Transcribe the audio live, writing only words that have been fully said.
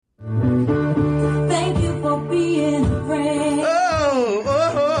Thank you for being a friend.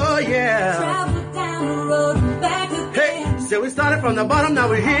 Oh, yeah. Travel down the road and back again. Hey, so we started from the bottom, now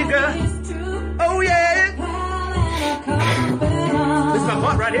we're here, girl. It's true. Oh, yeah. Pal and a confidant. This is my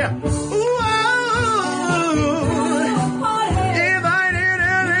part right here. Ooh, oh. If I did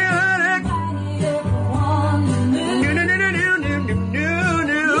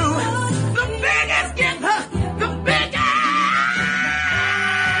the biggest gift, the biggest.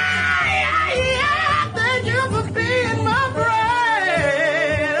 Yeah, thank you for being my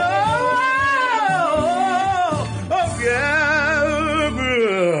friend. Oh, yeah.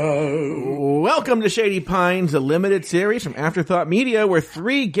 Welcome to Shady Pines, a limited series from Afterthought Media where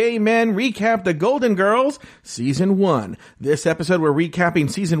three gay men recap The Golden Girls Season 1. This episode, we're recapping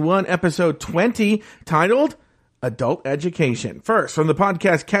Season 1, Episode 20, titled Adult Education. First, from the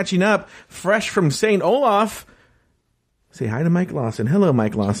podcast Catching Up, fresh from St. Olaf, say hi to Mike Lawson. Hello,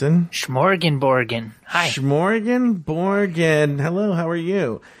 Mike Lawson. Schmorgenborgen. Hi. Schmorgenborgen. Hello, how are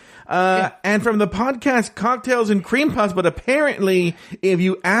you? And from the podcast Cocktails and Cream Puffs, but apparently if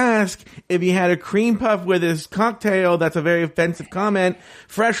you ask if he had a cream puff with his cocktail, that's a very offensive comment.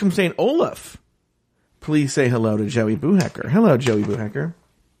 Fresh from St. Olaf, please say hello to Joey Buhecker. Hello, Joey Buhecker.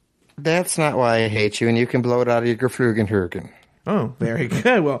 That's not why I hate you, and you can blow it out of your Geflugenhurgen. Oh, very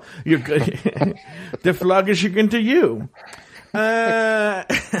good. Well, you're good. The flog is to you. How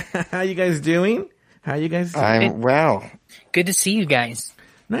you guys doing? I'm well. Good to see you guys.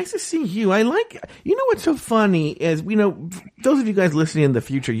 Nice to see you. I like, you know what's so funny is, those of you guys listening in the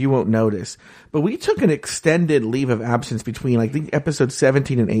future, you won't notice, but we took an extended leave of absence between, I think, episodes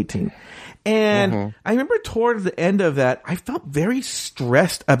 17 and 18. And I remember towards the end of that, I felt very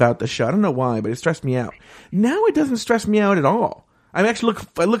stressed about the show. I don't know why, but it stressed me out. Now it doesn't stress me out at all. I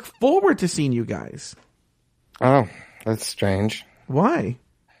look forward to seeing you guys. Oh, that's strange. Why?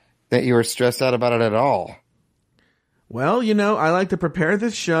 That you were stressed out about it at all. Well, I like to prepare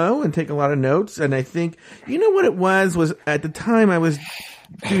this show and take a lot of notes, and I think, what it was at the time I was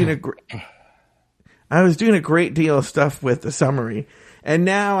doing a great deal of stuff with the summary, and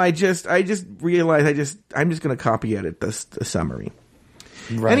now I just realized I'm just going to copy edit the summary.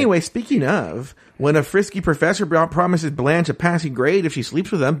 Right. Anyway, speaking of, when a frisky professor promises Blanche a passing grade if she sleeps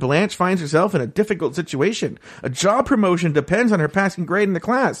with him, Blanche finds herself in a difficult situation. A job promotion depends on her passing grade in the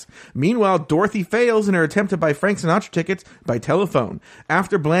class. Meanwhile, Dorothy fails in her attempt to buy Frank Sinatra tickets by telephone.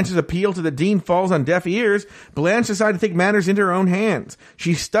 After Blanche's appeal to the dean falls on deaf ears, Blanche decides to take matters into her own hands.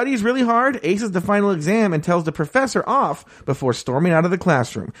 She studies really hard, aces the final exam, and tells the professor off before storming out of the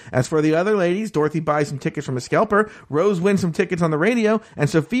classroom. As for the other ladies, Dorothy buys some tickets from a scalper, Rose wins some tickets on the radio, and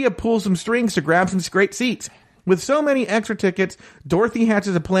Sophia pulls some strings to grab some great seats. With so many extra tickets, Dorothy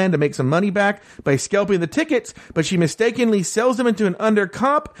hatches a plan to make some money back by scalping the tickets, but she mistakenly sells them into an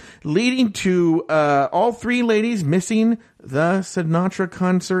undercop, leading to all three ladies missing the Sinatra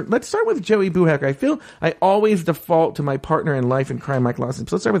concert. Let's start with Joey Buhecker. I feel I always default to my partner in life in crime, Mike Lawson.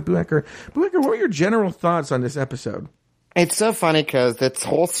 So let's start with Buhecker. Buhecker, what were your general thoughts on this episode? It's so funny because this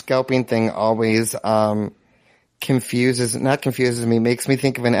whole scalping thing always confuses me, makes me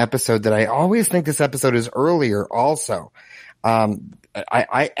think of an episode that I always think this episode is earlier also.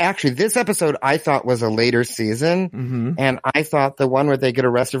 I actually, this episode I thought was a later season, and I thought the one where they get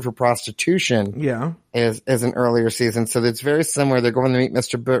arrested for prostitution is an earlier season. So it's very similar. They're going to meet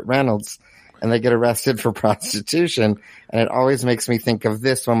Mr. Burt Reynolds and they get arrested for prostitution, and it always makes me think of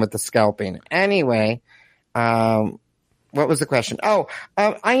this one with the scalping. Anyway, what was the question?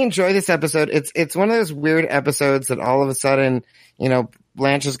 I enjoy this episode. It's one of those weird episodes that all of a sudden,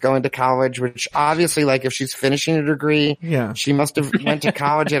 Blanche is going to college, which obviously, like, if she's finishing a degree, she must have went to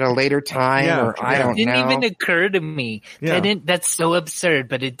college at a later time, or I don't know. It didn't even occur to me. That's so absurd,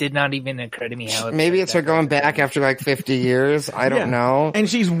 but it did not even occur to me how. Maybe it's her going back after like 50 years. I don't know. And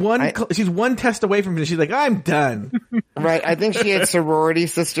she's one test away from it. She's like, I'm done. Right. I think she had sorority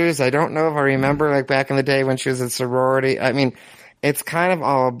sisters. I don't know if I remember, like, back in the day when she was in sorority. I mean, it's kind of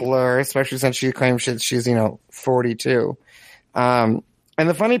all a blur, especially since she claims she's 42. And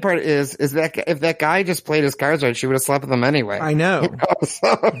the funny part is that if that guy just played his cards right, she would have slept with him anyway. I know.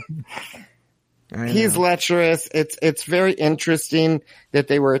 He's lecherous. It's very interesting that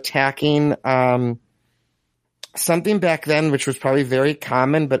they were attacking something back then, which was probably very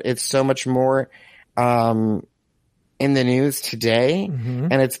common, but it's so much more in the news today.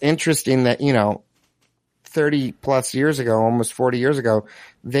 And it's interesting that, 30 plus years ago, almost 40 years ago,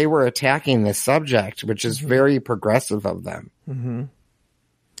 they were attacking this subject, which is very progressive of them.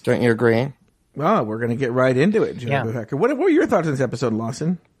 Don't you agree? Well, we're going to get right into it, Joe Buhecker. What were your thoughts on this episode,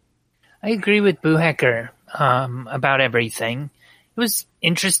 Lawson? I agree with Buhecker about everything. was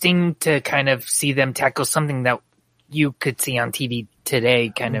interesting to kind of see them tackle something that you could see on TV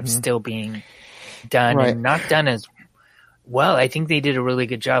today, kind of still being done and not done as well. I think they did a really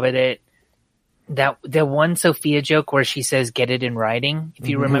good job at it. That the one Sophia joke where she says, "Get it in writing," if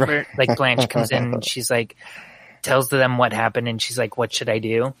you remember, like Blanche comes in and she's like, tells them what happened, and she's like, "What should I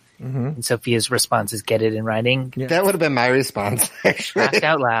do?" And Sophia's response is, "Get it in writing." Yeah. That would have been my response, actually. Laughed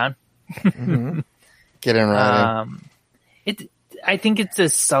out loud. Get in writing. I think it's a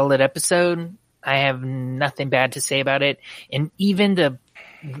solid episode. I have nothing bad to say about it, and even the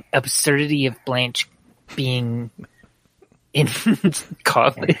absurdity of Blanche being in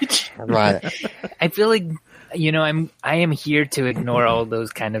college. Right. I feel like, I am here to ignore all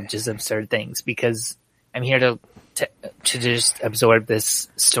those kind of just absurd things because I'm here to just absorb this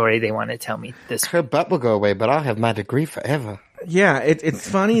story they want to tell me. Her butt will go away, but I'll have my degree forever. Yeah, it's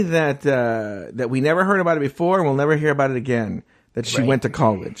funny that we never heard about it before and we'll never hear about it again, that she went to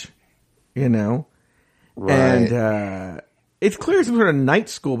college, Right. And it's clear some sort of night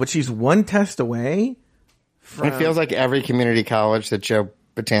school, but she's one test away. It feels like every community college that Joe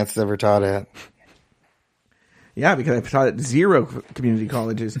Batanzas ever taught at. Yeah, because I taught at 0 community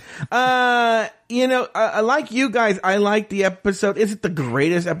colleges. Like you guys, I like the episode. Is it the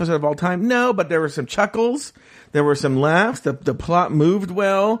greatest episode of all time? No, but there were some chuckles. There were some laughs. The plot moved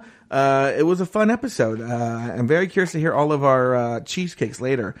well. It was a fun episode. I'm very curious to hear all of our cheesecakes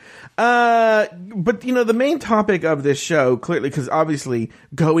later. But the main topic of this show, clearly, because obviously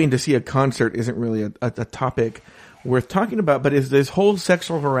going to see a concert isn't really a topic worth talking about, but is this whole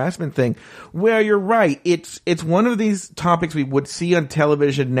sexual harassment thing, where you're right. It's one of these topics we would see on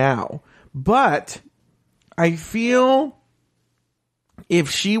television now, but I feel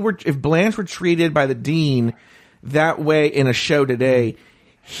if Blanche were treated by the dean that way in a show today,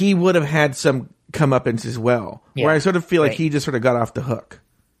 he would have had some comeuppance as well. Yeah, where I sort of feel like he just sort of got off the hook.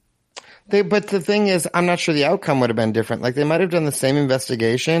 But the thing is, I'm not sure the outcome would have been different. Like, they might have done the same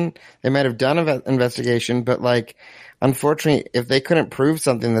investigation. They might have done an investigation, but unfortunately, if they couldn't prove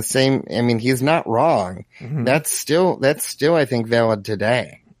something the same, I mean, he's not wrong. That's still, I think, valid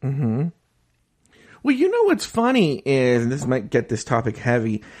today. Well, what's funny is, and this might get this topic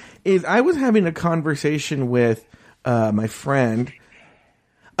heavy, is I was having a conversation with my friend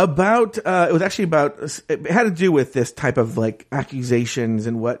about it had to do with this type of accusations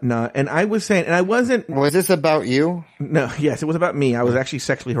and whatnot, and I was saying, and I wasn't. Was this about you? No, yes, it was about me. I was actually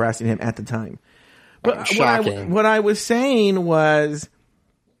sexually harassing him at the time. But shocking. What I was saying was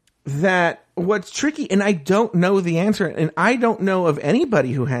that what's tricky, and I don't know the answer, and I don't know of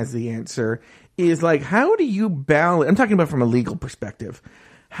anybody who has the answer, is how do you balance? I'm talking about from a legal perspective.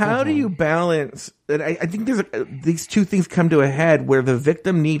 How do you balance? And I think these two things come to a head where the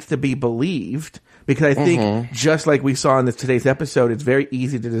victim needs to be believed, because I think just like we saw in today's episode, it's very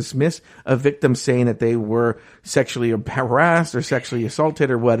easy to dismiss a victim saying that they were sexually harassed or sexually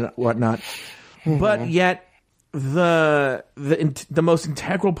assaulted or whatnot. But yet the most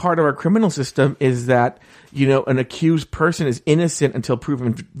integral part of our criminal system is that an accused person is innocent until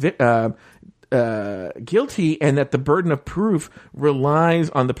proven guilty, and that the burden of proof relies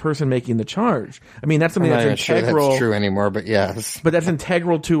on the person making the charge. I mean, that's something that's integral. Sure that's true anymore, but yes. But that's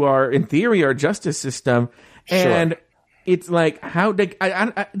integral to in theory, our justice system. And it's how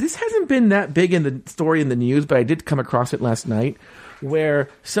this hasn't been that big in the story in the news, but I did come across it last night, where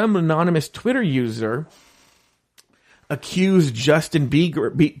some anonymous Twitter user accused Justin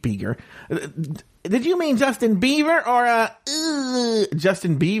Bieber. Did you mean Justin Bieber or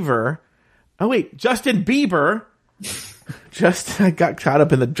Justin Bieber? Oh wait, Justin Bieber. I got caught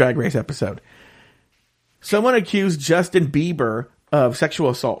up in the Drag Race episode. Someone accused Justin Bieber of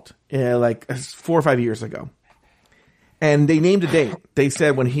sexual assault, 4 or 5 years ago. And they named a date. They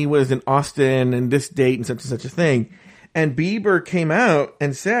said when he was in Austin and this date and such a thing. And Bieber came out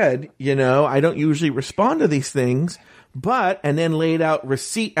and said, I don't usually respond to these things, and then laid out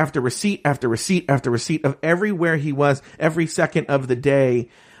receipt after receipt after receipt after receipt of everywhere he was every second of the day,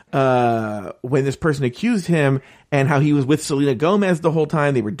 when this person accused him, and how he was with Selena Gomez the whole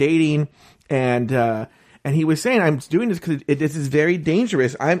time. They were dating, and he was saying, I'm doing this because this is very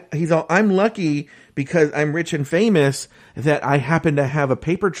dangerous. I'm lucky because I'm rich and famous that I happen to have a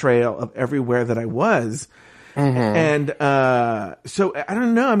paper trail of everywhere that I was. And so I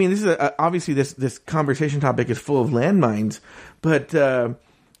don't know. I mean, this is obviously this conversation topic is full of landmines, but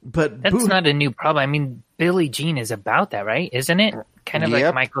that's not a new problem. I mean, Billie Jean is about that, right? Isn't it? Kind of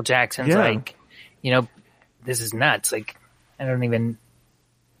like Michael Jackson's this is nuts. I don't know.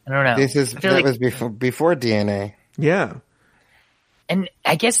 That was before DNA. Yeah. And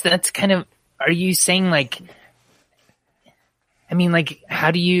I guess that's kind of, are you saying I mean, like,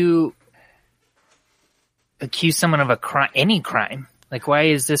 how do you accuse someone of a crime, any crime? Like, why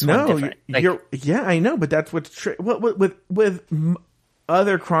is this one different? Like, yeah, I know, but that's what's with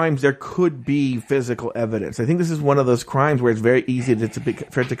other crimes, there could be physical evidence. I think this is one of those crimes where it's very easy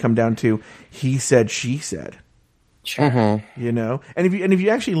for it to come down to he said, she said. sure. You know, and if you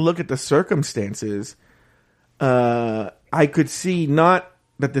actually look at the circumstances, I could see not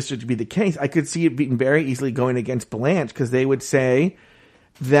that this should be the case. I could see it being very easily going against Blanche because they would say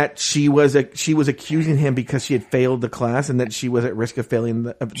that she was accusing him because she had failed the class and that she was at risk of failing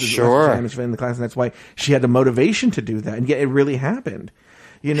the class, and that's why she had the motivation to do that. And yet it really happened.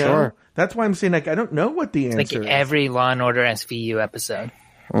 You know, that's why I'm saying, like, I don't know what the answer is. Like every Law and Order SVU episode.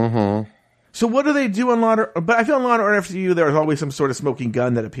 Mm-hmm. So what do they do on Law and Order? But I feel in Law and Order SVU there is always some sort of smoking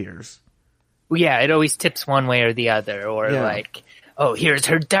gun that appears. Well, yeah, it always tips one way or the other, or like, oh, here's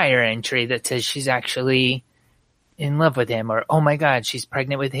her diary entry that says she's actually in love with him, or oh my god, she's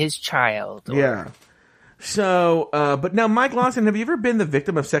pregnant with his child. Or... Yeah. So, but now, Mike Lawson, have you ever been the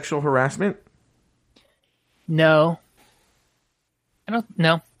victim of sexual harassment? No. I don't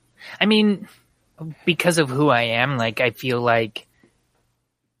know. I mean, because of who I am, like, I feel like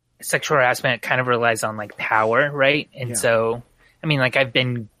sexual harassment kind of relies on, like, power, right? And so, I mean, like, I've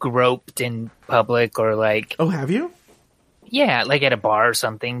been groped in public or, like... Oh, have you? Yeah, like at a bar or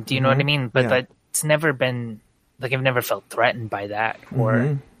something. Do you know what I mean? But that's never been... Like, I've never felt threatened by that. Or,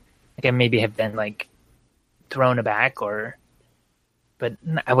 like, I maybe have been, like, thrown aback or... But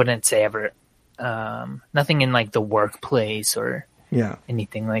I wouldn't say ever... nothing in, like, the workplace or... Yeah.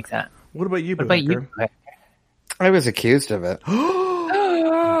 Anything like that. What about you? What about you? I was accused of it.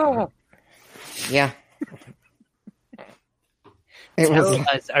 Yeah. Tell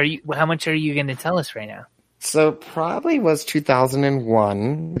us, how much are you going to tell us right now? So probably was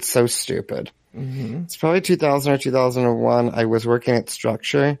 2001. It's so stupid. Mm-hmm. It's probably 2000 or 2001. I was working at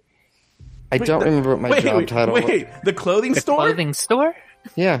Structure. I don't remember what my job title was. Wait, the clothing store? Clothing store?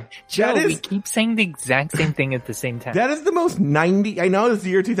 Yeah. Joe, we keep saying the exact same thing at the same time. That is the most 90s... I know it's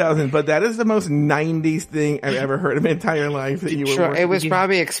the year 2000, but that is the most 90s thing I've ever heard in my entire life that you were working. It was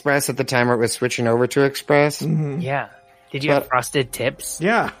probably Express at the time where it was switching over to Express. Mm-hmm. Yeah. Did you have frosted tips?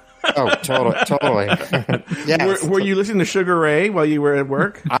 Yeah. Oh, totally. Yes. Were you listening to Sugar Ray while you were at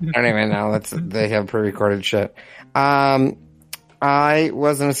work? I don't even know. They have pre-recorded shit. I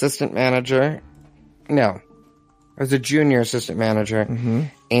was an assistant manager. No. I was a junior assistant manager,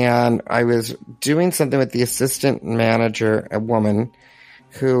 and I was doing something with the assistant manager, a woman,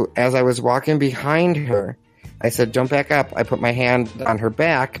 who, as I was walking behind her, I said, don't back up. I put my hand on her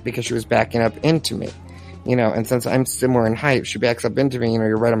back because she was backing up into me. You know, and since I'm similar in height, she backs up into me,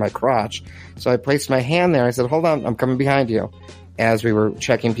 you're right on my crotch. So I placed my hand there. I said, hold on, I'm coming behind you, as we were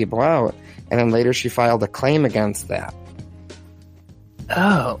checking people out. And then later she filed a claim against that.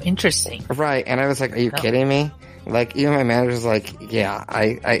 Oh, interesting. Right. And I was like, are you kidding me? Like, even my manager was like, yeah,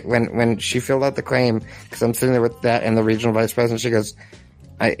 when she filled out the claim, because I'm sitting there with that and the regional vice president,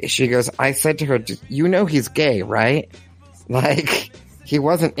 she goes, I said to her, you know he's gay, right? Like, he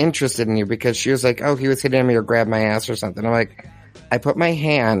wasn't interested in you, because she was like, oh, he was hitting me or grabbed my ass or something. I'm like, I put my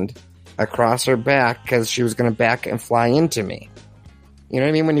hand across her back because she was going to back and fly into me. You know what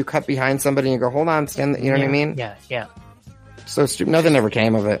I mean? When you cut behind somebody and you go, hold on, stand, you know what I mean? Yeah. So stupid. Nothing ever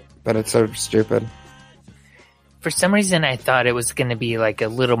came of it, but it's so stupid. For some reason, I thought it was going to be like a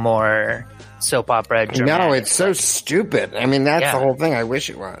little more soap opera dramatic. No, it's so stupid. I mean, that's the whole thing. I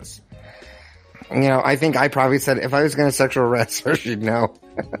wish it was. You know, I think I probably said if I was going to sexual arrest her, she'd know.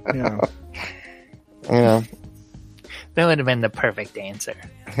 Yeah. You know. That would have been the perfect answer.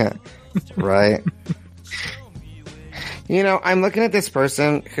 Right. You know, I'm looking at this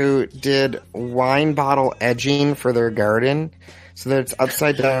person who did wine bottle edging for their garden. So that it's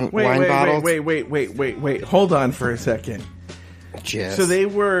upside down wine bottles. Wait. Hold on for a second. Yes. So they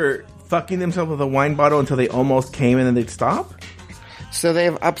were fucking themselves with a wine bottle until they almost came and then they'd stop? So they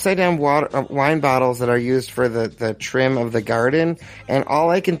have upside down wine bottles that are used for the trim of the garden. And all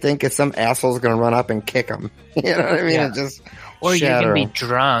I can think is some asshole's going to run up and kick them. You know what I mean? Yeah. Or you're going to be 'em.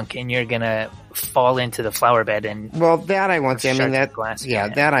 drunk and you're going to fall into the flower bed and... Well, that I won't see. I mean,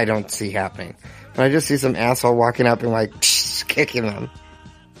 that I don't see happening. But I just see some asshole walking up and like kicking them.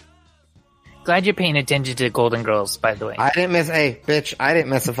 Glad you're paying attention to Golden Girls, by the way. I didn't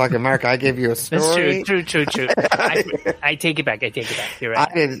miss a fucking mark. I gave you a story. That's true. I take it back. You're right.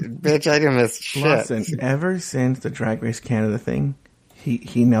 I didn't miss shit. Listen, ever since the Drag Race Canada thing,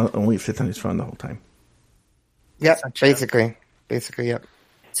 he now only sits on his phone the whole time. Yep, basically, yep.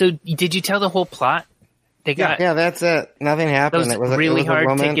 So, did you tell the whole plot They got Yeah, that's it. Nothing happened. those It was really a hard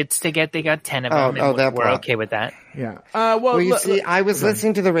woman. tickets to get. They got 10 of Oh, them, and that we're plot. okay with that. Yeah. Well, you see, I was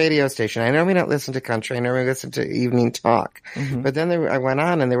listening to the radio station. I normally don't listen to country. I normally listen to evening talk. Mm-hmm. But then I went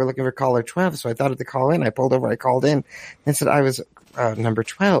on and they were looking for caller 12. So I thought to call in. I pulled over. I called in and said I was number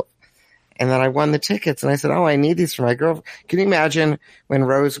 12. And then I won the tickets. And I said, oh, I need these for my girl. Can you imagine when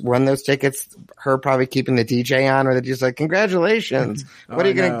Rose won those tickets, her probably keeping the DJ on, or the DJ's like, congratulations. What are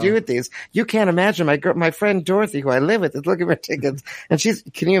you going to do with these? You can't imagine. My friend Dorothy, who I live with, is looking for tickets. And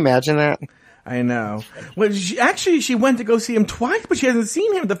can you imagine that? I know. Well, she went to go see him twice, but she hasn't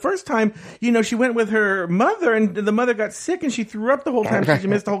seen him. The first time, she went with her mother, and the mother got sick, and she threw up the whole time. So she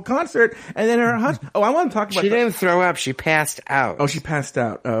missed the whole concert. And then her husband. Oh, I want to talk about. She didn't throw up. She passed out. Oh, she passed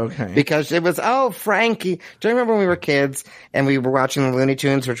out. Oh, okay. Because it was, Frankie. Do you remember when we were kids and we were watching the Looney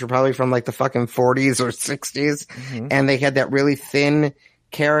Tunes, which were probably from like the fucking 40s or 60s, and they had that really thin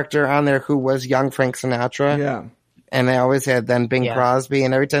character on there who was young Frank Sinatra? Yeah. And they always had then Bing Crosby,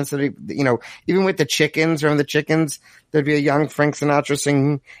 and every time somebody, even with the chickens, remember the chickens, there'd be a young Frank Sinatra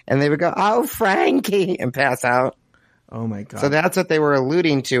singing, and they would go, oh, Frankie, and pass out. Oh my God. So that's what they were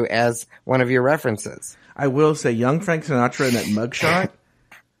alluding to as one of your references. I will say, young Frank Sinatra in that mugshot,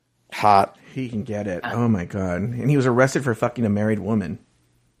 Hot. he can get it. Oh my God. And he was arrested for fucking a married woman.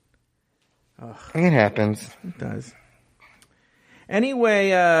 It happens. It does.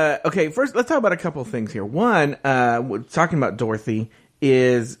 Anyway, okay, first let's talk about a couple of things here. One, talking about Dorothy,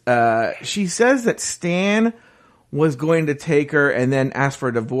 is she says that Stan was going to take her and then ask for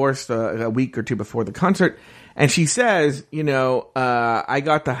a divorce a week or two before the concert. And she says, I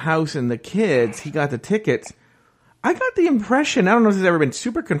got the house and the kids, he got the tickets. I got the impression, I don't know if this has ever been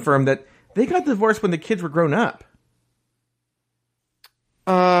super confirmed, that they got divorced when the kids were grown up.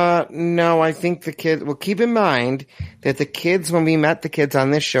 No, I think the kids, well, keep in mind that the kids, when we met the kids on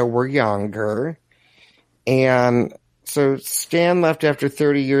this show, were younger. And so Stan left after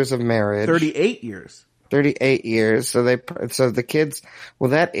 30 years of marriage. 38 years. 38 years. So the kids,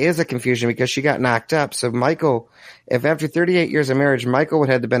 well, that is a confusion because she got knocked up. So Michael, if after 38 years of marriage, Michael would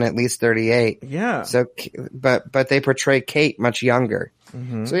have to been at least 38. Yeah. So, but they portray Kate much younger.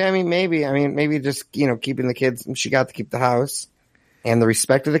 Mm-hmm. So yeah, maybe just, keeping the kids, she got to keep the house. And the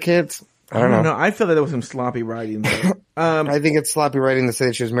respect of the kids? I don't know. No, I feel that there was some sloppy writing there. I think it's sloppy writing to say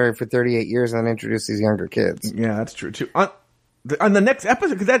that she was married for 38 years and then introduce these younger kids. Yeah, that's true too. On the next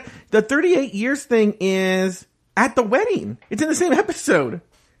episode, because the 38 years thing is at the wedding. It's in the same episode.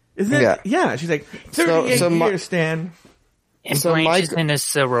 Isn't it? Yeah. She's like, 38 years, Stan. And Blanche is in a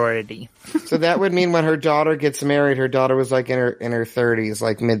sorority. So that would mean when her daughter gets married, her daughter was like in her 30s,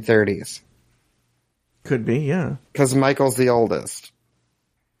 like mid 30s. Could be, yeah. Because Michael's the oldest.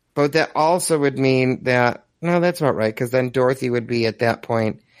 But that also would mean that, no, that's not right, because then Dorothy would be at that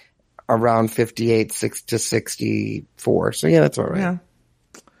point around 58 to 64. So yeah, that's all right. Yeah.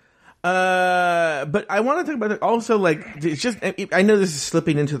 But I want to talk about it also, like, it's just, I know this is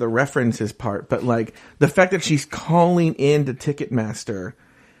slipping into the references part, but like the fact that she's calling in to Ticketmaster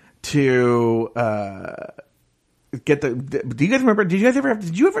to, get do you guys remember? Did you ever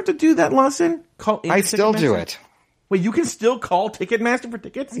have to do that, Lawson? I still do it. Wait, you can still call Ticketmaster for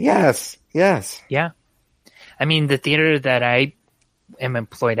tickets? Yes. Yeah. I mean, the theater that I am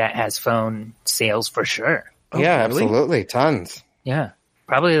employed at has phone sales for sure. Oh, yeah, really? Absolutely. Tons. Yeah.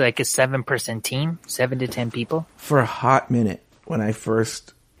 Probably like a 7-person team, 7 to 10 people. For a hot minute when I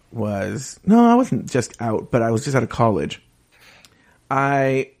first I wasn't just out, but I was just out of college.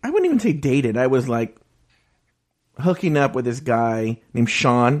 I wouldn't even say dated. I was like, hooking up with this guy named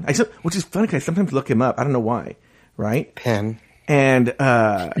Sean, which is funny because I sometimes look him up. I don't know why, right? Penn. And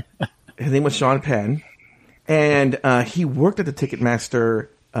his name was Sean Penn. And he worked at the Ticketmaster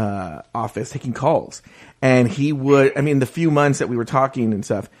office taking calls. And he would, the few months that we were talking and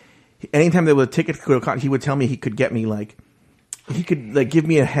stuff, anytime there was a ticket, he would tell me he could get me, he could give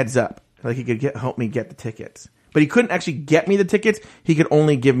me a heads up. Like he could help me get the tickets. But he couldn't actually get me the tickets. He could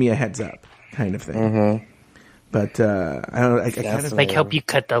only give me a heads up kind of thing. Mm-hmm. But I don't know. I kind of help you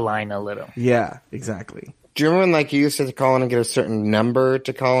cut the line a little. Yeah, exactly. Do you remember when you used to call in and get a certain number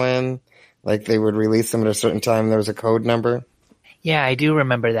to call in? Like they would release them at a certain time. There was a code number. Yeah, I do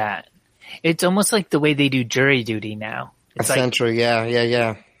remember that. It's almost like the way they do jury duty now. It's essentially,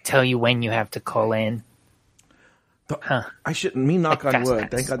 yeah. Tell you when you have to call in. I shouldn't knock on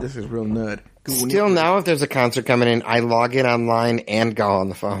wood. Thank God this is real nud. Still now, if there's a concert coming in, I log in online and go on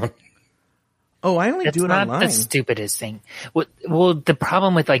the phone. Oh, I only do it online. That's not the stupidest thing. Well, the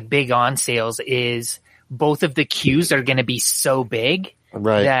problem with big on sales is both of the queues are going to be so big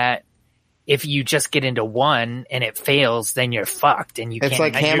that if you just get into one and it fails, then you're fucked and you it's can't.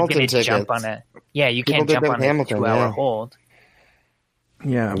 Like Hamilton tickets. Jump on a. Yeah, you People can't did jump that on with Hamilton, a 2-hour yeah. hold.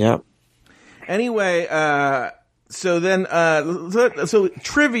 Yeah. Yep. Anyway, so then, so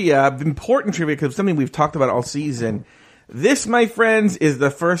trivia, important trivia, because something we've talked about all season. This, my friends, is the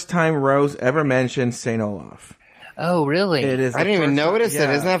first time Rose ever mentioned St. Olaf. Oh, really? It is. I didn't even notice it.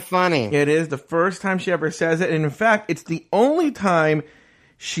 Isn't that funny? It is the first time she ever says it, and in fact, it's the only time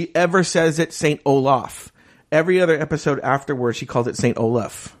she ever says it St. Olaf. Every other episode afterwards, she calls it St.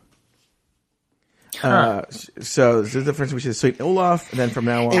 Olaf. Huh. So this is the first time she says St. Olaf, and then from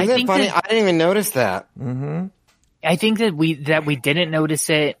now on, Isn't that think funny? that- I didn't even notice that. I think that we didn't notice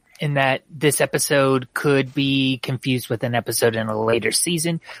it, and that this episode could be confused with an episode in a later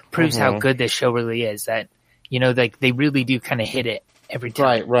season proves how good this show really is. That, like they really do kind of hit it every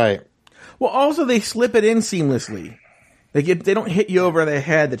time. Right. well, also they slip it in seamlessly. They don't hit you over the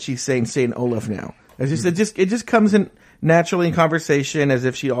head that she's saying St. Olaf now. It just comes in naturally in conversation as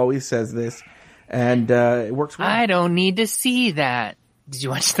if she always says this, and it works well. I don't need to see that. Did you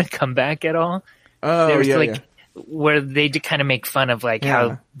watch the comeback at all? Oh, There's yeah. where they kind of make fun of Yeah.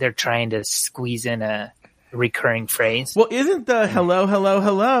 how they're trying to squeeze in a recurring phrase. Well, isn't the hello, hello,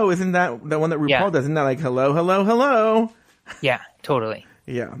 hello? Isn't that the one that RuPaul Yeah. does? Isn't that like hello, hello, hello? Yeah, totally.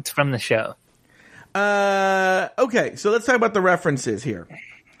 Yeah. It's from the show. Okay, so let's talk about the references here.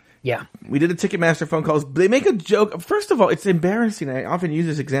 Yeah. We did a Ticketmaster phone calls. They make a joke. First of all, it's embarrassing. I often use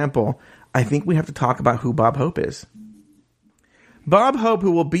this example. I think we have to talk about who Bob Hope is. Bob Hope,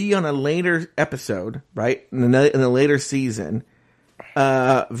 who will be on a later episode, right, in a later season,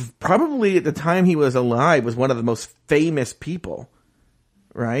 probably at the time he was alive, was one of the most famous people,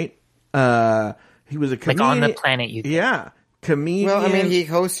 right? He was a comedian. Like on the planet, you think. Yeah. Comedian. Well, I mean, he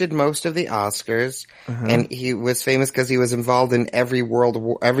hosted most of the Oscars, and he was famous because he was involved in every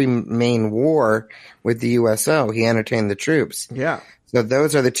main war with the USO. He entertained the troops. Yeah. So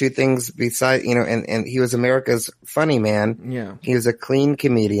those are the two things besides, and he was America's funny man. Yeah. He was a clean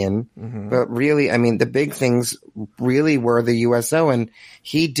comedian, but really, I mean, the big things really were the USO, and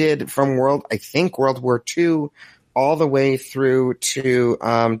he did from World War II all the way through to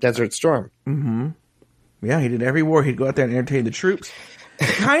Desert Storm. Yeah, he did every war. He'd go out there and entertain the troops.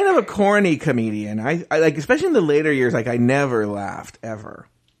 Kind of a corny comedian. I like, especially in the later years, like I never laughed ever.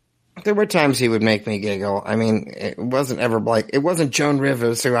 There were times he would make me giggle. I mean, it wasn't Joan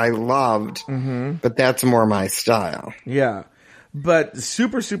Rivers, who I loved, but that's more my style. Yeah. But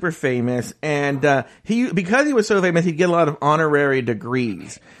super, super famous. And because he was so famous, he'd get a lot of honorary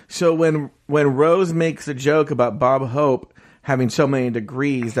degrees. So when Rose makes a joke about Bob Hope having so many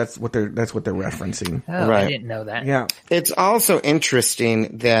degrees, that's what they're referencing. Oh, Right. I didn't know that. Yeah. It's also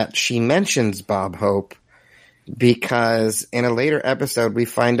interesting that she mentions Bob Hope because in a later episode, we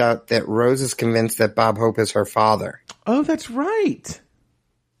find out that Rose is convinced that Bob Hope is her father. Oh, that's right.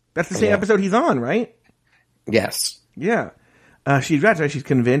 That's the same Yeah. episode he's on, right? Yes. Yeah. She's right. She's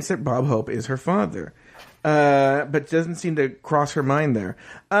convinced that Bob Hope is her father. But doesn't seem to cross her mind there.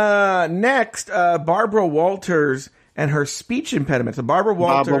 Next, Barbara Walters and her speech impediment. So Barbara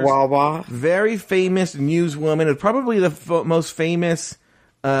Walters, Baba Wawa. very famous newswoman, is probably the most famous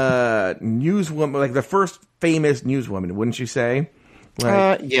newswoman, like the first famous newswoman, wouldn't you say?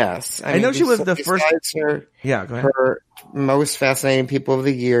 Like, Yes. I know she was the first. besides Her, Yeah, go ahead. her most fascinating People of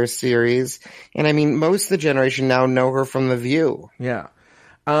the Year series. And I mean, most of the generation now know her from The View. Yeah.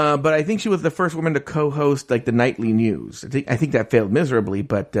 But I think she was the first woman to co-host like the nightly news. I think that failed miserably,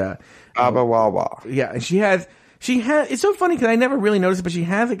 but Baba Wawa. yeah, and she has. It's so funny because I never really noticed it, but she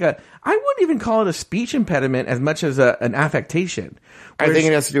has like I wouldn't even call it a speech impediment as much as an affectation. I think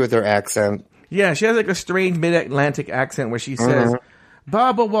it has to do with her accent. Yeah, she has like a strange mid-Atlantic accent where she says,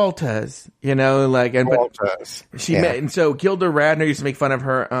 Barbara Walters, but Walters. she Yeah. met, and so Gilda Radner used to make fun of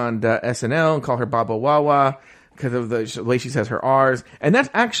her on SNL and call her Baba Wawa because of the way she says her R's. And that's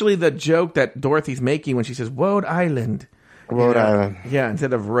actually the joke that Dorothy's making when she says Rhode Island. Rhode Island. Yeah,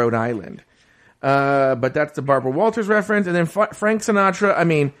 instead of Rhode Island. But that's the Barbara Walters reference. And then Frank Sinatra,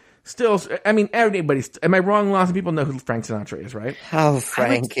 everybody, am I wrong? Lots of people know who Frank Sinatra is, right? Oh, I would say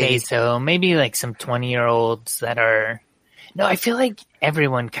Frankie. so. Maybe like some 20-year-olds that are. No, I feel like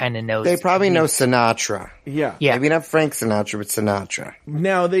everyone kind of knows. They probably know Sinatra. Yeah. Yeah. Maybe not Frank Sinatra, but Sinatra.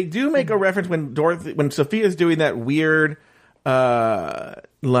 Now they do make a reference when Sophia's doing that weird, how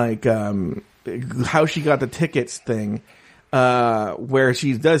she got the tickets thing, where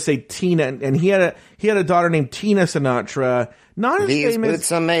she does say Tina, and he had a daughter named Tina Sinatra. Not as These famous.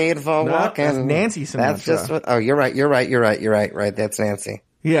 boots are made for No, walking. that's Nancy Sinatra. That's just what. Oh, you're right. Right. That's Nancy.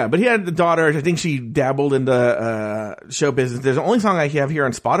 Yeah, but he had the daughter. I think she dabbled into show business. There's the only song I have here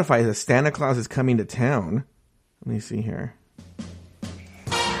on Spotify is "Santa Claus is Coming to Town." Let me see here.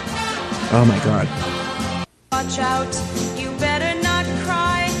 Oh my god. Watch out, you better not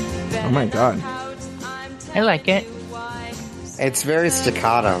cry. Oh my god. I like it. It's very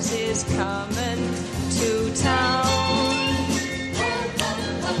staccato. Is coming to town.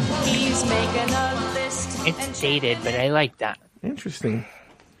 He's making a list. It's dated, but I like that. Interesting.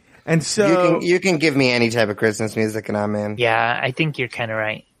 And so You can give me any type of Christmas music and I'm in. Yeah, I think you're kind of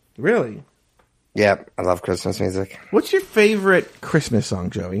right. really, Yep, I love Christmas music. what's your favorite Christmas song,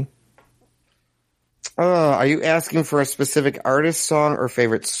 Joey? Oh, are you asking for a specific artist song or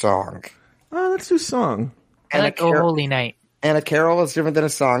favorite song? Oh, let's do song. I like Oh Holy Night. And a carol is different than a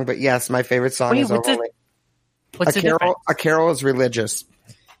song, but yes, my favorite song Wait, is Oh what's it- Holy. What's the carol, difference? a carol is religious.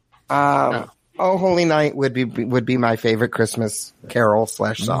 Oh Holy Night would be my favorite Christmas carol /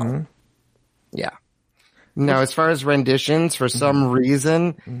 song. Yeah. Now, as far as renditions, for some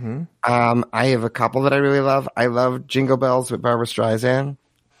reason, I have a couple that I really love. I love Jingle Bells with Barbra Streisand.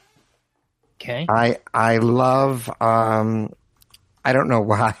 Okay. I love I don't know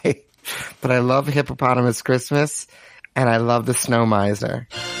why, but I love Hippopotamus Christmas and I love the Snow Miser.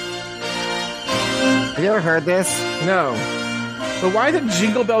 Have you ever heard this? No. But why the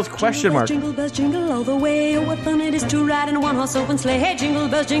Jingle Bells question mark? Jingle bells, jingle all the way. Oh, what fun it is to ride in a one-horse open sleigh. Hey, jingle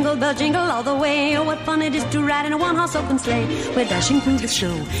bells, jingle all the way. Oh, what fun it is to ride in a one-horse open sleigh. We're dashing through the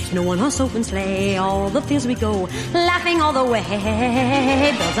snow in a one-horse open sleigh. All the fields we go, laughing all the way.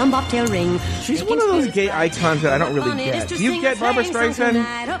 Bells on bobtail ring. She's one of those gay icons that I don't really get. Do you get Barbra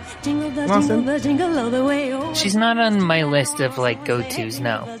Streisand? Jingle bells, Lawson? jingle bells, jingle all the way. Oh, She's not on my list of like go-tos.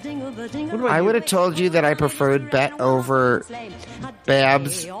 No. What about I you? would have told you that I preferred Bet over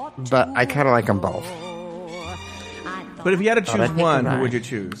Babs, but I kind of like them both. But if you had to I choose think one, you're who would right.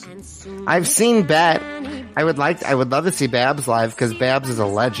 you choose? I've seen Bet. I would love to see Babs live because Babs is a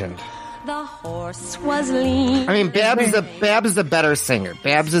legend. the horse was lean. I mean, Babs is a better singer.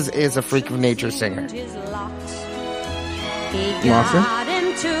 Babs is a freak of nature singer. His locks. He Lawson? got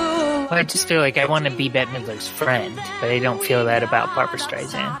into I just feel like I want to be Bette Midler's friend, but I don't feel that about Barbra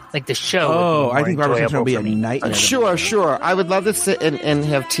Streisand. Like the show. would be Oh, more I think Barbra Streisand enjoyable would be for a me. nightmare. Sure. I would love to sit and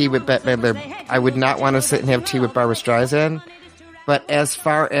have tea with Bette Midler. I would not want to sit and have tea with Barbra Streisand. But as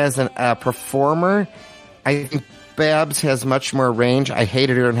far as a performer, I think Babs has much more range. I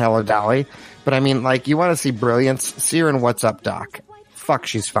hated her in Hello Dolly. But I mean, like, you want to see brilliance? See her in What's Up, Doc. Fuck,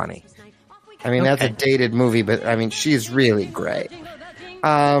 she's funny. I mean, that's a Okay. dated movie, but I mean, she's really great.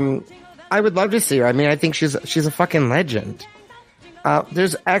 I would love to see her. I mean, I think she's a fucking legend.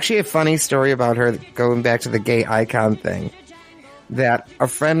 There's actually a funny story about her going back to the gay icon thing. That a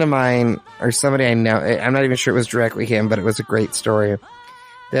friend of mine or somebody I know, I'm not even sure it was directly him, but it was a great story.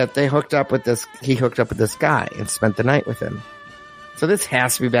 That he hooked up with this guy and spent the night with him. So this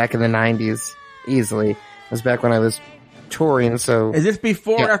has to be back in the 90s, easily. It was back when I was touring, so Is this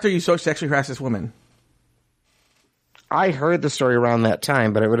before or Yeah. after you so sexually harassed this woman? I heard the story around that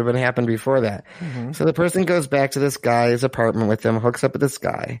time, but it would have been happened before that. So the person goes back to this guy's apartment with him, hooks up with this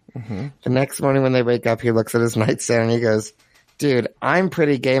guy. The next morning when they wake up, he looks at his nightstand and he goes, dude, I'm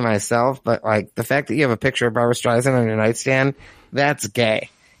pretty gay myself, but like the fact that you have a picture of Barbra Streisand on your nightstand, that's gay.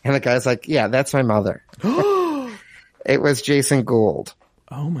 And the guy's like, yeah, that's my mother. It was Jason Gould.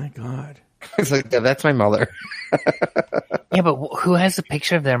 Oh my god. It's like, yeah, that's my mother. Yeah, but who has a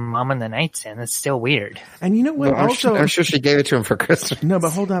picture of their mom on the nightstand? That's still weird. And you know what? I'm Also, sure she gave it to him for Christmas. no,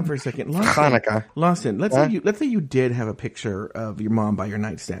 but hold on for a second. Lawson, Hanukkah. Lawson, let's Huh? say you did have a picture of your mom by your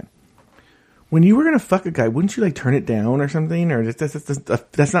nightstand. When you were gonna fuck a guy, wouldn't you like turn it down or something? Or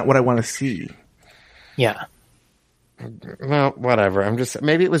that's not what I want to see. Yeah. Well, whatever.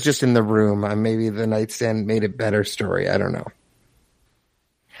 Maybe it was just in the room. Maybe the nightstand made a better story. I don't know.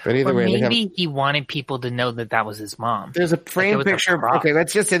 But either Or way, maybe he wanted people to know that was his mom. there's a Like, it framed was a picture. prop. Okay,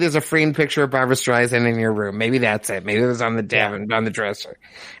 let's just say there's a framed picture of Barbra Streisand in your room. Maybe that's it. Maybe it was on the on the dresser,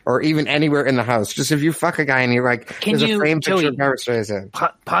 or even anywhere in the house. Just if you fuck a guy and you're like, Can there's a you, framed picture Joey, of Barbra Streisand.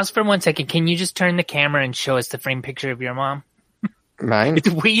 Pause for 1 second. Can you just turn the camera and show us the framed picture of your mom? Mine. It's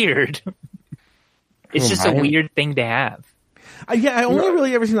weird. It's just a mine? weird thing to have. I only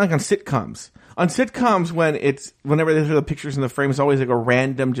really ever seen like on sitcoms. On sitcoms, whenever there's the pictures in the frame, it's always like a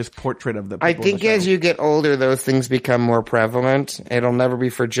random just portrait of the. I people in think the as show. you get older, those things become more prevalent. It'll never be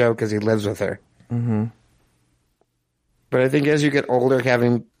for Joe because he lives with her. Mm-hmm. But I think as you get older,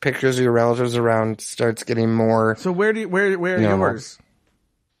 having pictures of your relatives around starts getting more. So where are No. yours?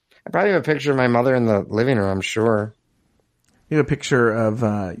 I probably have a picture of my mother in the living room. I'm sure. You have a picture of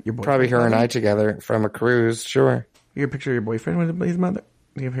your boyfriend. Probably her and I together from a cruise. Sure. You have a picture of your boyfriend with his mother.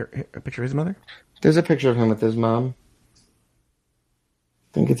 Do you have a picture of his mother? There's a picture of him with his mom.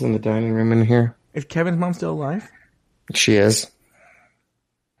 I think it's in the dining room in here. Is Kevin's mom still alive? She is.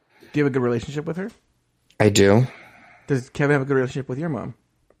 Do you have a good relationship with her? I do. Does Kevin have a good relationship with your mom?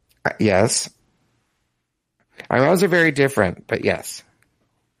 Yes. Our moms are very different, but yes.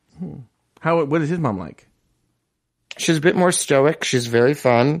 What is his mom like? She's a bit more stoic. She's very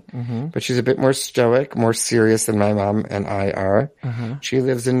fun, but she's a bit more stoic, more serious than my mom and I are. She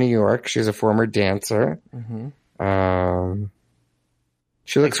lives in New York. She's a former dancer.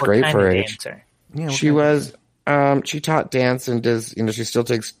 She looks great for her age. Yeah, she taught dance and does, she still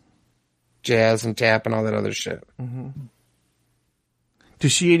takes jazz and tap and all that other shit.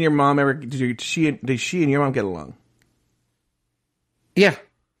 Does she and your mom does she and your mom get along? Yeah.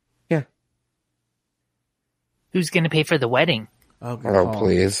 Who's going to pay for the wedding? Oh,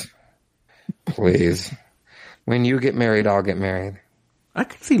 please. Please. When you get married, I'll get married. I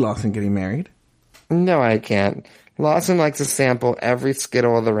could see Lawson getting married. No, I can't. Lawson likes to sample every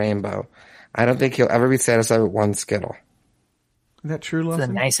Skittle of the rainbow. I don't think he'll ever be satisfied with one Skittle. Is that true, Lawson? It's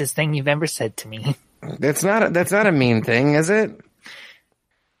the nicest thing you've ever said to me. That's not a mean thing, is it?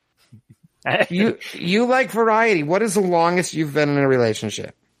 You like variety. What is the longest you've been in a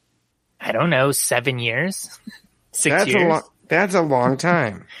relationship? I don't know, 7 years? 6 years? That's a long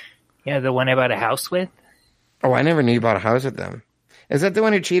time. Yeah, the one I bought a house with. Oh, I never knew you bought a house with them. Is that the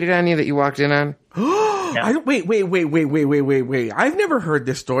one who cheated on you that you walked in on? No. Wait. I've never heard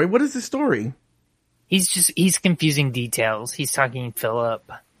this story. What is the story? He's confusing details. He's talking Philip.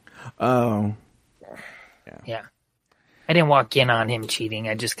 Oh. Yeah. I didn't walk in on him cheating.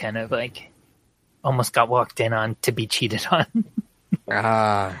 I just kind of almost got walked in on to be cheated on.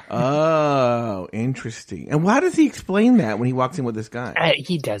 Oh, interesting. And why does he explain that when he walks in with this guy?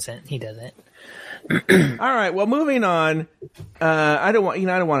 He doesn't. All right. Well, moving on. I don't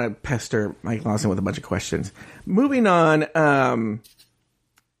want to pester Mike Lawson with a bunch of questions. Moving on.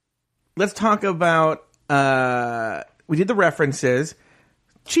 Let's talk about. We did the references.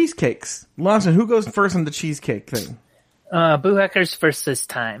 Cheesecakes. Lawson, who goes first on the cheesecake thing? Boo Hacker's first this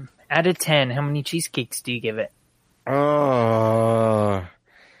time. Out of 10, how many cheesecakes do you give it? Oh,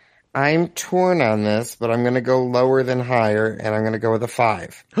 I'm torn on this, but I'm going to go lower than higher, and I'm going to go with a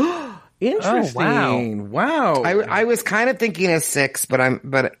 5. Interesting. Oh, wow. I was kind of thinking a 6, but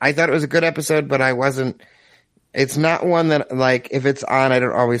I thought it was a good episode, but I wasn't. It's not one that, if it's on, I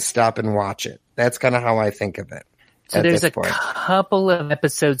don't always stop and watch it. That's kind of how I think of it. So there's a couple of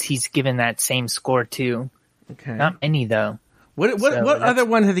episodes he's given that same score to. Okay. Not many, though. What other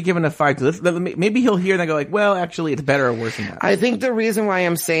one has he given a 5 to? Maybe he'll hear and go well, actually, it's better or worse than that. I think the reason why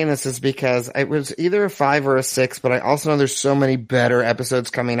I'm saying this is because it was either a 5 or a 6, but I also know there's so many better episodes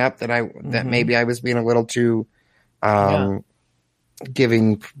coming up that maybe I was being a little too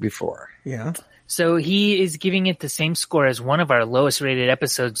giving before. Yeah. So he is giving it the same score as one of our lowest rated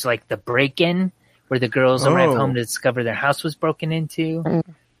episodes, like The Break-In, where the girls arrive home to discover their house was broken into.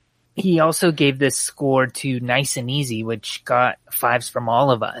 He also gave this score to Nice and Easy, which got 5s from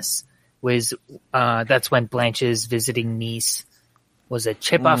all of us. That's when Blanche's visiting niece was a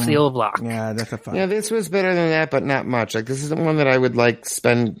chip off the old block. Yeah, that's a 5. Yeah, this was better than that, but not much. This isn't one that I would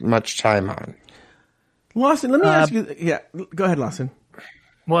spend much time on. Lawson, let me ask you. Yeah, go ahead, Lawson.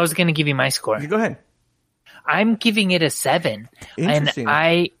 Well, I was going to give you my score. Go ahead. I'm giving it a 7. Interesting.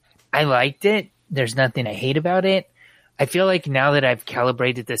 And I liked it. There's nothing I hate about it. I feel like now that I've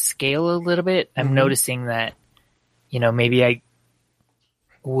calibrated the scale a little bit, I'm noticing that, maybe I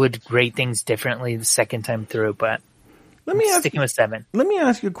would rate things differently the second time through, but sticking with 7. Let me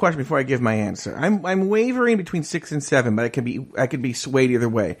ask you a question before I give my answer. I'm wavering between 6 and 7, but I could be swayed either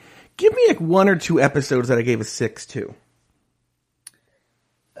way. Give me 1 or 2 episodes that I gave a 6 to.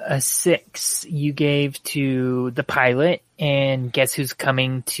 A 6 you gave to the pilot, and Guess Who's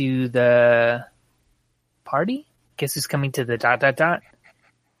Coming to the party? Guess Who's Coming to the ...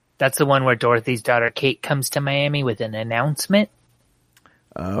 That's the one where Dorothy's daughter Kate comes to Miami with an announcement.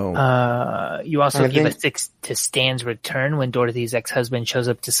 Oh. You also give a 6 to Stan's return when Dorothy's ex-husband shows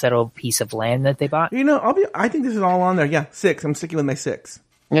up to settle a piece of land that they bought. I think this is all on there. Yeah, 6. I'm sticking with my 6.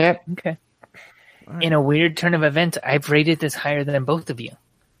 Yeah. Okay. Right. In a weird turn of events, I've rated this higher than both of you.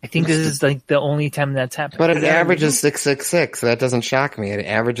 I think this is the only time that's happened. But it averages 666, so that doesn't shock me. It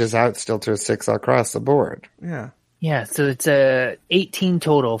averages out still to a 6 across the board. Yeah. Yeah, so it's a 18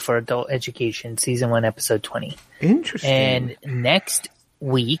 total for Adult Education, Season 1, Episode 20. Interesting. And next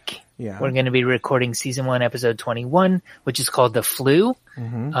week, we're going to be recording Season 1, Episode 21, which is called The Flu.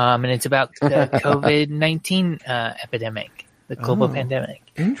 And it's about the COVID-19 epidemic, the global pandemic.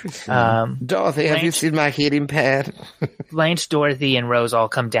 Interesting. Dorothy, have you seen my heating pad? Blanche, Dorothy, and Rose all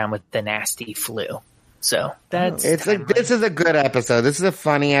come down with the nasty flu. So that's this is a good episode. This is a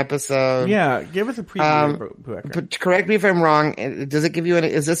funny episode. Yeah, give us a preview. But correct me if I'm wrong. Does it give you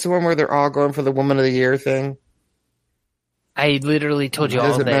is this the one where they're all going for the Woman of the Year thing? I literally told you all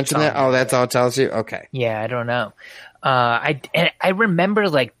Does it that. mention that? Oh, that's all it tells you? Okay. Yeah, I don't know. I remember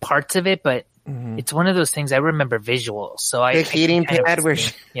like parts of it, but it's one of those things I remember visuals. So the heating pad,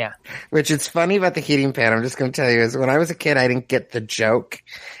 which is funny about the heating pad. I'm just going to tell you is when I was a kid, I didn't get the joke,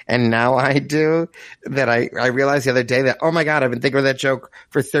 and now I do. That I realized the other day that oh my god, I've been thinking of that joke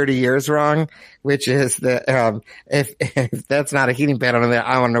for 30 years wrong. Which is that if that's not a heating pad under there,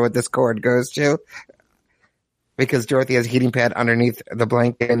 I want to know what this cord goes to. Because Dorothy has a heating pad underneath the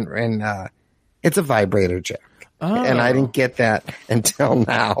blanket, and it's a vibrator jack. Oh. And I didn't get that until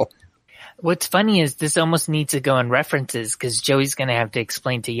now. What's funny is this almost needs to go in references because Joey's going to have to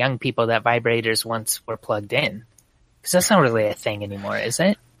explain to young people that vibrators once were plugged in. Because that's not really a thing anymore, is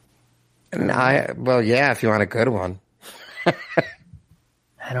it? Well, yeah, if you want a good one. I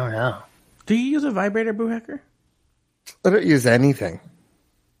don't know. Do you use a vibrator, Boo Hacker? I don't use anything.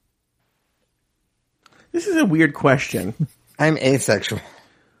 This is a weird question. I'm asexual.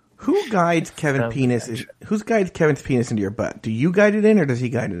 Who guides Kevin's penis into your butt? Do you guide it in or does he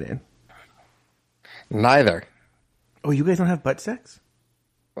guide it in? Neither. Oh, you guys don't have butt sex?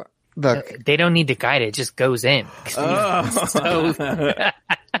 Look. They don't need to guide it. It just goes in.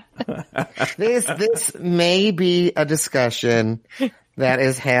 This may be a discussion that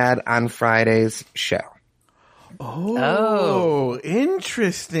is had on Friday's show. Oh,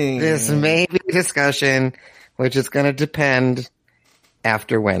 interesting. This may be a discussion which is going to depend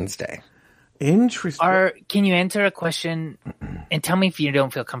after Wednesday. Interesting. Can you answer a question and tell me if you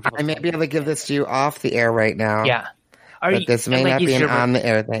don't feel comfortable? I may be able to give this to you off the air right now. Yeah. But this may not be an on the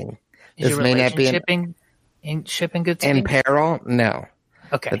air thing. This may not be in shipping goods in peril. No.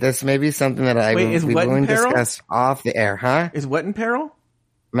 Okay. But this may be something that I will be willing to discuss off the air, huh? Is what in peril?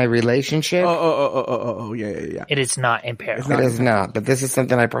 My relationship. Oh, yeah. It is not in peril. It is not, but this is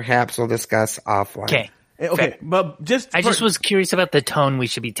something I perhaps will discuss offline. Okay, but I just was curious about the tone we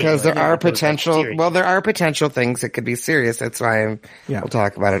should be taking. Because there are potential things that could be serious. That's why we'll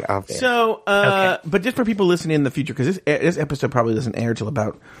talk about it off there. So, but just for people listening in the future, because this episode probably doesn't air till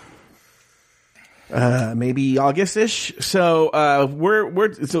about maybe August-ish. So,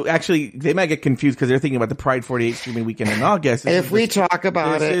 so actually they might get confused because they're thinking about the Pride 48 streaming weekend in August. If we talk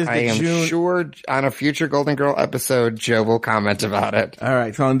about it, I am sure on a future Golden Girl episode, Joe will comment about it. All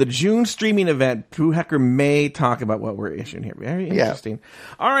right. So on the June streaming event, Boo Hacker may talk about what we're issuing here. Very interesting.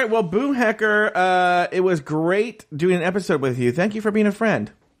 Yeah. All right. Well, Boo Hacker, it was great doing an episode with you. Thank you for being a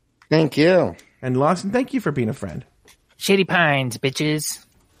friend. Thank you. And Lawson, thank you for being a friend. Shady Pines, bitches.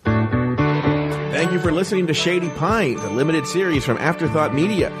 Thank you for listening to Shady Pines, a limited series from Afterthought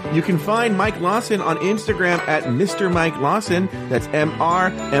Media. You can find Mike Lawson on Instagram at Mr. Mike Lawson. That's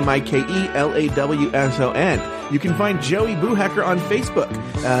MrMikeLawson. You can find Joey Boo Hacker on Facebook.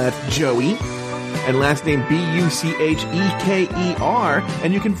 That's Joey. And last name Bucheker.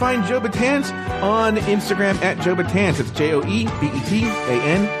 And you can find Joe Betance on Instagram at Joe Betance. It's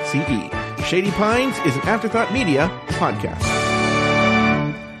JoeBetance. Shady Pines is an Afterthought Media podcast.